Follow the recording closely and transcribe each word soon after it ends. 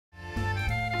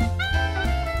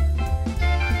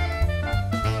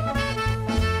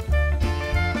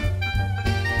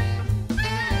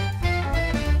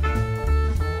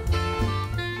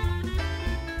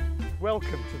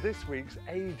this week's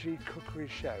AEG Cookery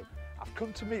Show. I've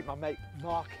come to meet my mate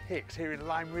Mark Hicks here in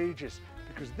Lyme Regis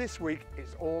because this week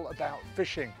it's all about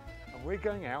fishing and we're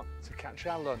going out to catch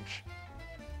our lunch.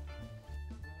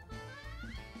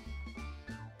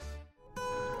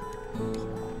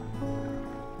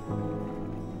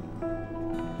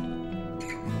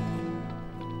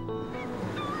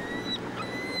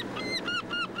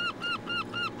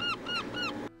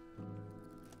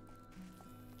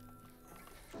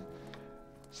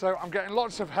 So I'm getting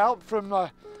lots of help from my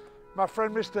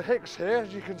friend Mr. Hicks here,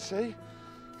 as you can see.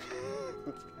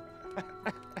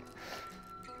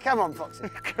 Come on, Foxy.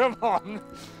 Come on.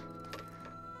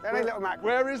 Very little mackerel.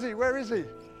 Where is he? Where is he?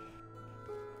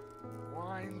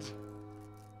 Wind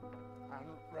and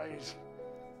raise.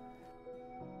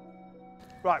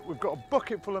 Right, we've got a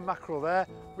bucket full of mackerel there,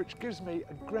 which gives me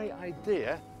a great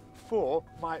idea for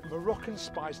my Moroccan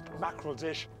spiced mackerel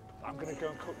dish that I'm going to go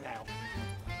and cook now.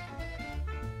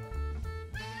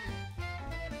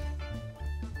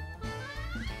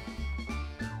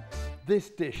 This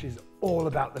dish is all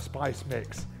about the spice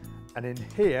mix, and in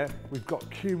here we've got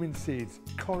cumin seeds,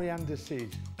 coriander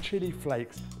seeds, chilli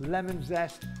flakes, lemon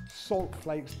zest, salt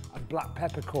flakes and black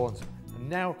peppercorns. And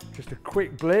now just a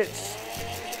quick blitz.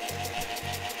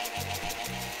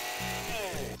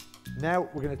 Now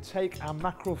we're going to take our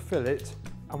mackerel fillet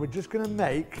and we're just going to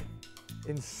make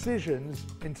incisions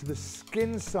into the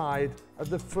skin side of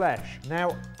the flesh.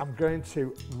 Now I'm going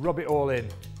to rub it all in.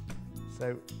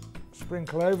 So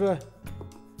sprinkle over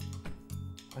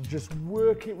and just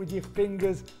work it with your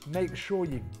fingers. Make sure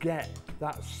you get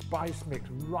that spice mix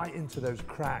right into those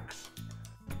cracks.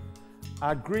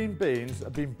 Our green beans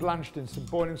have been blanched in some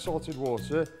boiling salted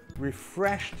water,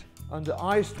 refreshed under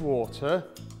iced water,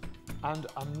 and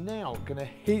I'm now going to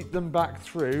heat them back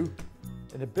through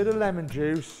in a bit of lemon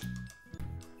juice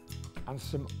and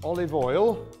some olive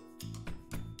oil.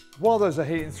 While those are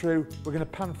heating through, we're going to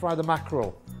pan fry the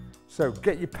mackerel. So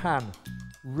get your pan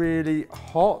really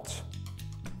hot.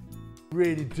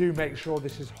 Really do make sure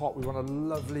this is hot. We want a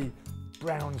lovely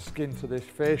brown skin to this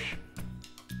fish.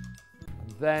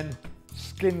 And then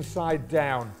skin side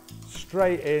down,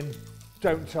 straight in,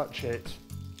 don't touch it.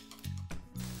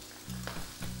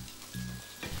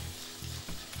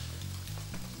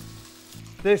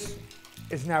 This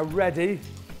is now ready,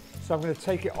 so I'm going to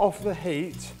take it off the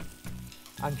heat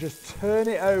and just turn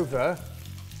it over.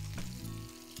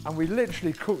 And we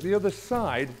literally cook the other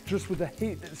side just with the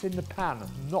heat that's in the pan,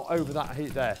 not over that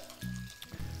heat there.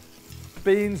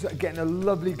 Beans are getting a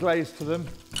lovely glaze to them.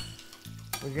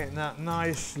 We're getting that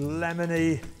nice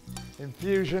lemony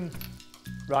infusion.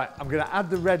 Right, I'm going to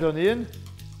add the red onion,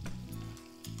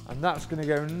 and that's going to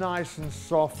go nice and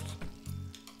soft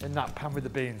in that pan with the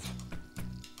beans.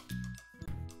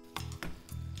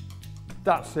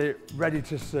 That's it, ready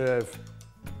to serve.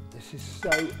 This is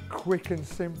so quick and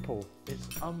simple.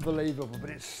 It's unbelievable, but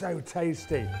it's so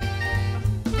tasty.